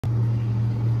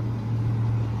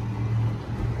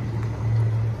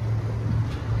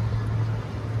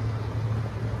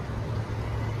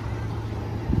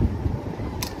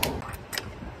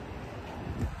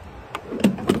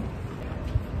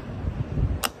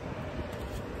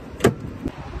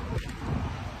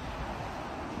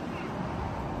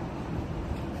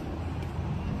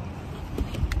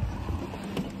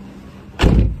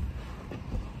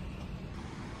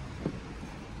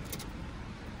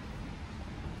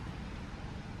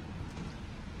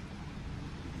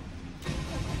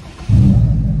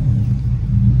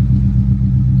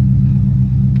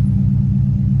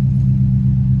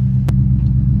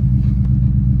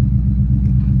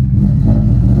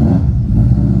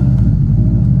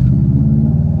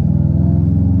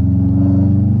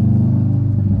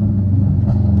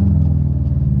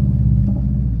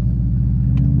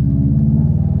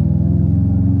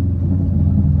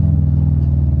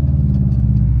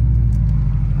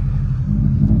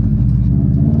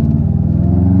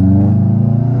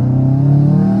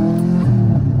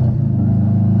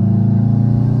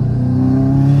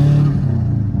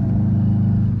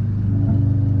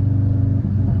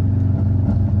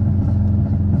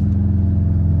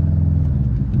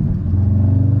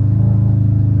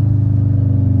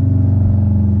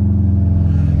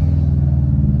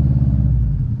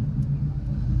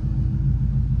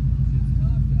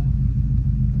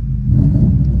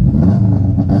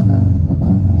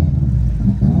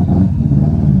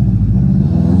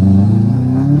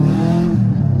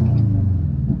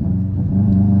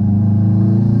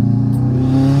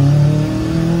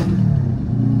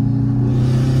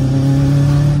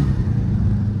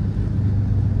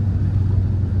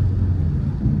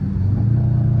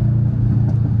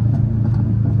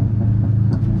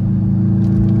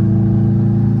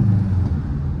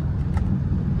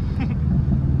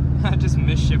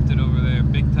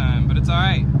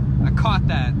I caught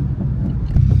that.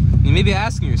 You may be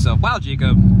asking yourself, wow,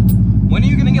 Jacob, when are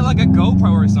you gonna get like a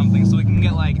GoPro or something so we can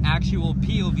get like actual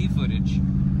POV footage?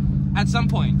 At some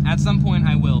point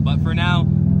I will, but for now,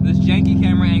 this janky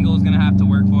camera angle is gonna have to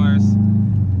work for us.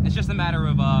 It's just a matter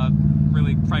of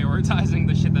really prioritizing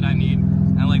the shit that I need.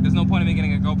 And like, there's no point in me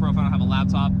getting a GoPro if I don't have a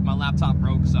laptop. My laptop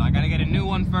broke, so I gotta get a new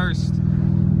one first.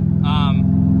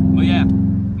 But yeah,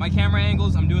 my camera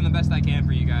angles, I'm doing the best I can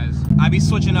for you guys. I be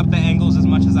switching up the angles as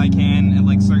much as I can at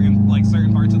like certain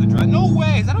parts of the drive. No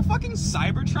way, is that a fucking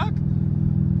Cybertruck?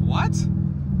 What?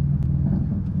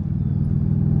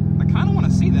 I kind of want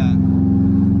to see that.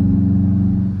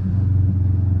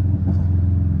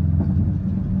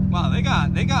 Wow, they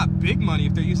got big money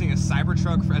if they're using a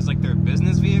Cybertruck as like their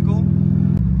business vehicle.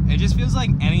 It just feels like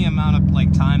any amount of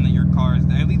like time that your car is,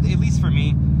 at least for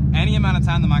me, any amount of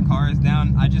time that my car is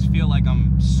down, I just feel like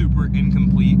I'm super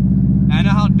incomplete. And I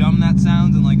know how dumb that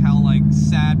sounds and like how like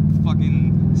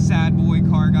fucking sad boy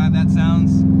car guy that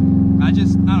sounds. I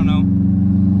don't know.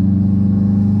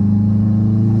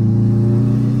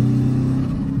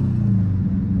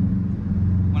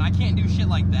 When I can't do shit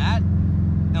like that,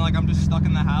 and like I'm just stuck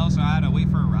in the house or I had to wait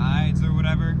for rides or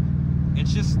whatever,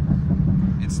 it's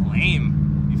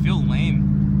lame. You feel lame.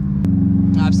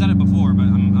 I've said it before, but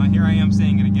here I am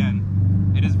saying it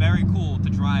again. It is very cool to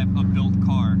drive a built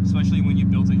car, especially when you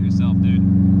built it yourself, dude.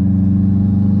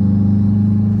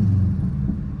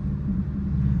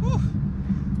 Whew.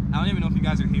 I don't even know if you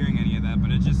guys are hearing any of that,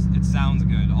 but it sounds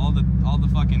good. All the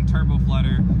fucking turbo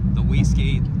flutter, the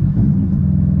wastegate,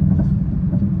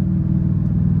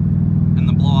 and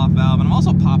the blow-off valve. And I'm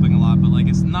also popping a lot, but like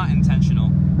it's not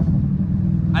intentional.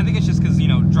 I think it's just because, you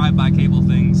know, drive-by cable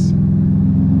things.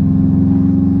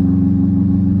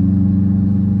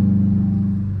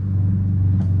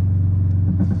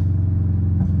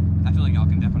 I feel like y'all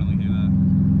can definitely hear that.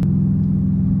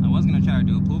 I was gonna try to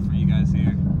do a pull for you guys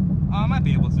here. Oh, I might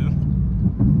be able to.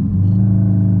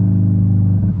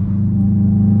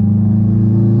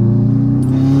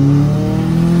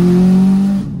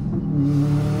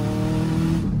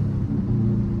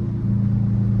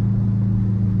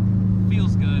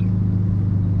 Feels good.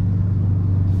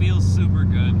 Feels super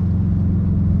good.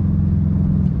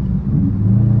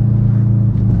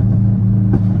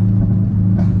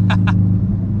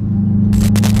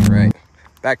 Right,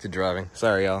 back to driving.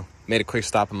 Sorry, y'all. Made a quick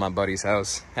stop at my buddy's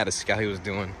house. Had to see how he was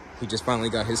doing. He just finally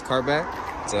got his car back.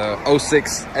 It's a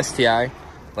 06 STI,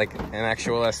 like an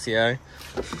actual STI.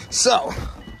 So,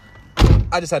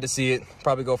 I just had to see it.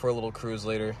 Probably go for a little cruise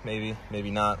later. Maybe,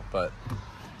 maybe not, but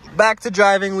back to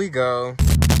driving we go.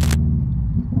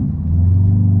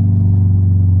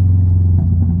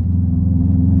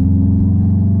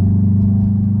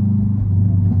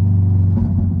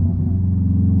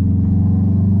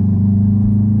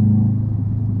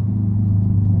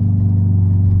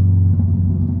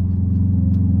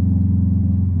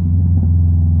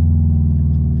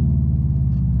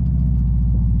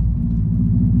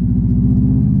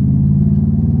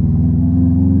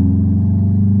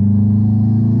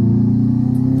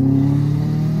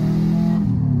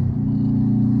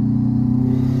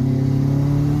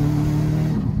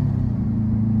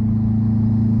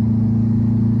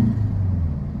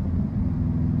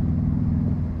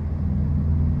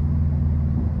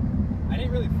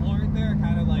 Really floor it there,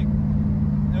 kind of like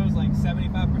it was like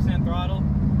 75% throttle.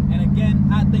 And again,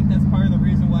 I think that's part of the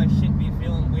reason why shit be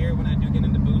feeling weird when I do get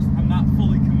into boost. I'm not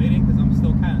fully committing because I'm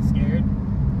still kind of scared,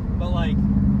 but like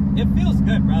it feels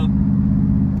good, bro.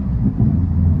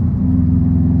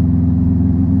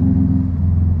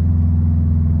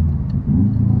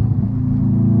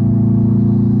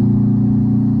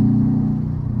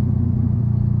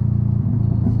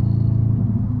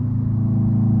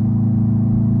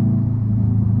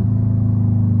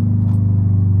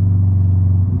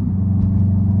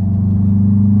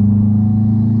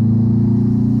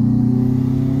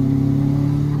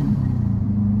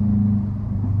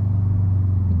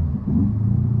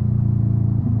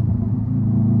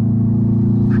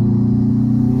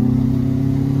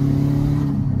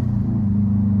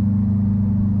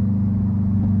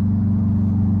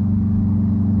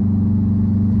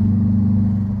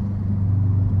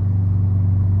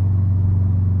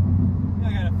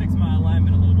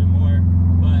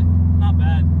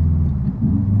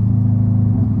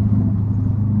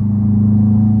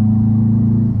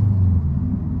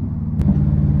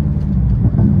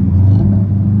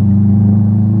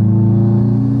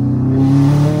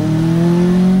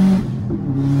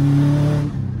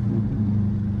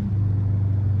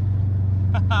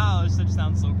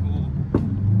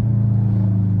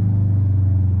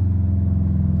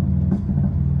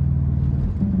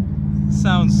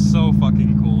 so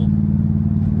fucking cool.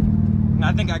 And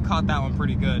I think I caught that one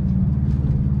pretty good.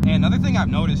 And another thing I've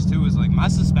noticed too is like my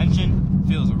suspension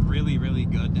feels really, really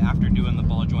good after doing the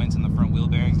ball joints and the front wheel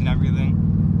bearings and everything.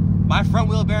 My front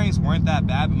wheel bearings weren't that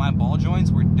bad, but my ball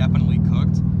joints were definitely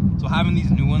cooked. So having these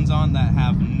new ones on that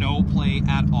have no play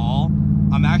at all,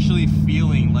 I'm actually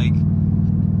feeling like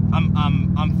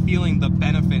I'm feeling the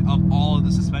benefit of all of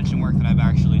the suspension work that I've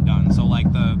actually done. So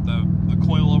like the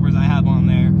coilovers I have on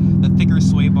there, the thicker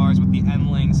sway bars with the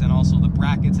end links, and also the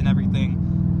brackets and everything.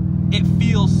 It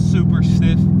feels super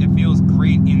stiff. It feels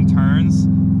great in turns.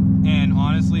 And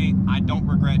honestly, I don't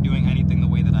regret doing anything the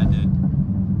way that I did.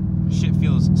 Shit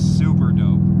feels super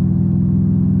dope.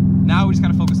 Now we just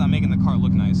gotta focus on making the car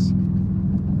look nice.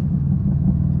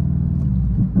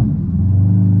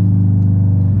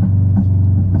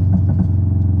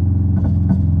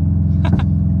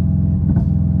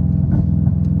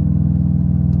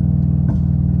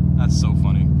 That's so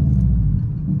funny.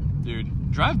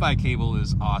 Dude, drive-by cable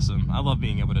is awesome. I love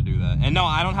being able to do that. And no,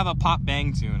 I don't have a pop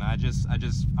bang tune.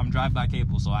 I'm drive-by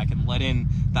cable, so I can let in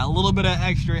that little bit of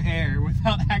extra air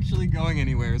without actually going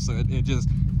anywhere. So it just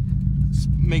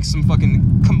makes some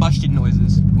fucking combustion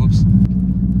noises. Whoops.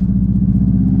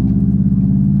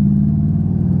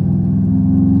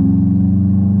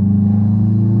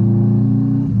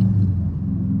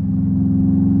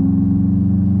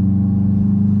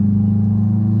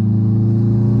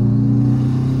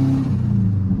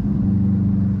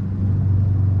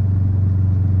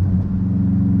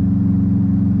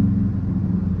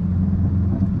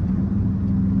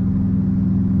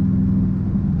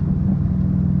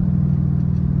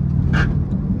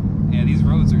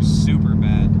 Are super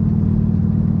bad.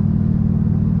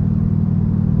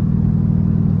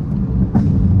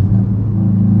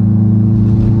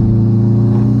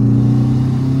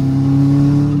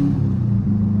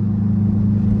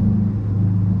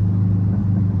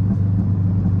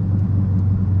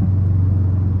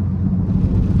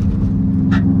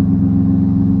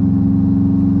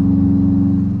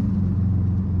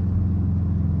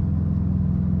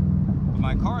 But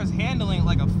my car is handling it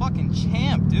like a fucking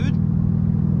champ, dude.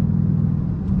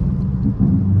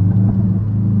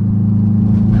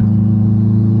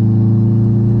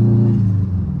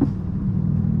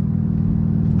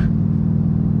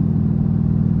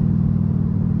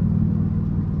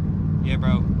 Yeah,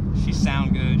 bro, she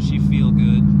sound good, she feel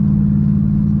good.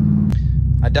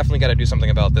 I definitely got to do something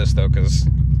about this though, because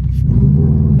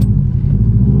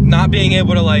not being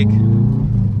able to like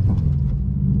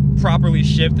properly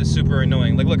shift is super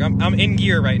annoying. Like, look, I'm in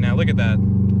gear right now. Look at that.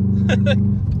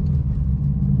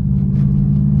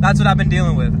 That's what I've been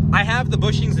dealing with. I have the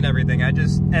bushings and everything. I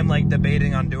just am like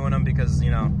debating on doing them because,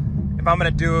 you know, if I'm gonna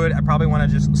do it, I probably want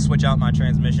to just switch out my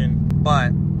transmission.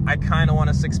 But I kind of want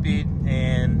a 6-speed,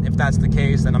 and if that's the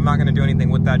case, then I'm not gonna do anything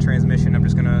with that transmission. I'm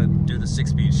just gonna do the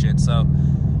 6-speed shit. So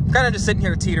I'm kind of just sitting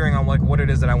here teetering on like what it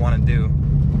is that I want to do.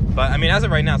 But I mean, as of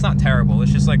right now, it's not terrible.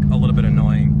 It's just like a little bit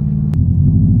annoying.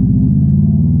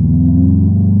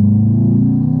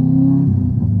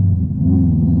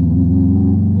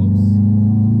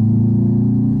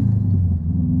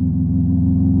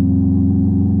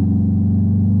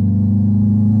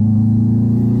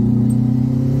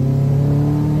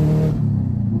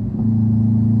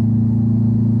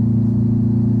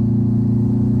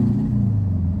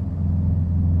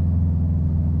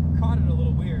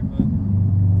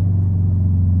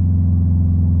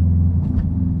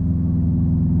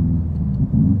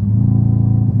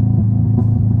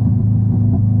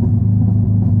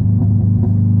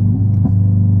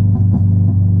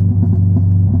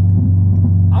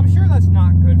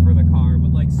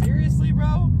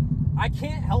 I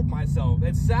can't help myself.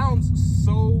 It sounds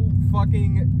so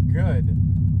fucking good.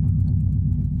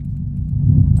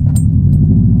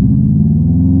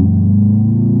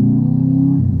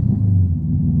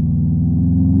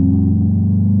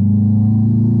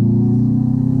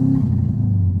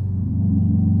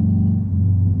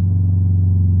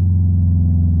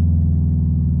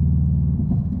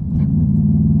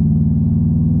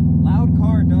 Loud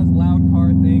car does loud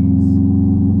car things.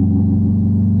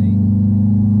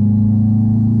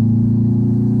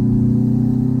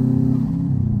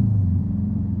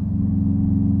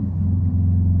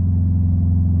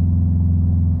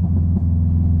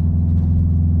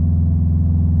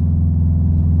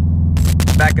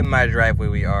 Back in my driveway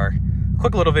we are.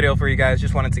 Quick little video for you guys.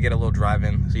 Just wanted to get a little drive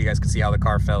in so you guys could see how the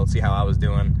car felt, see how I was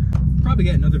doing. Probably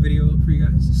get another video for you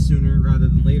guys sooner rather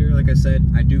than later. Like I said,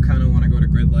 I do kind of want to go to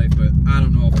grid life, but I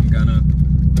don't know if I'm gonna.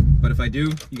 But if I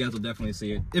do, you guys will definitely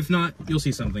see it. If not, you'll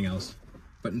see something else.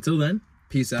 But until then,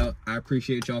 Peace out. I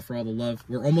appreciate y'all for all the love.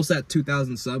 We're almost at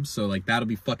 2,000 subs, so like that'll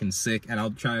be fucking sick, and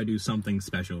I'll try to do something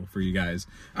special for you guys.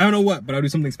 I don't know what, but I'll do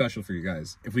something special for you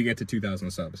guys if we get to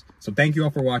 2,000 subs. So thank you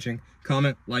all for watching.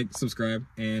 Comment, like, subscribe,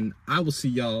 and I will see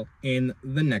y'all in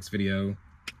the next video.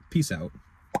 Peace out.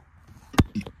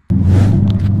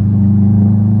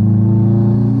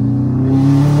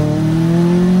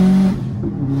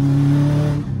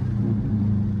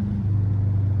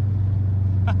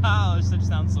 Oh, this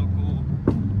sounds so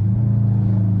cool.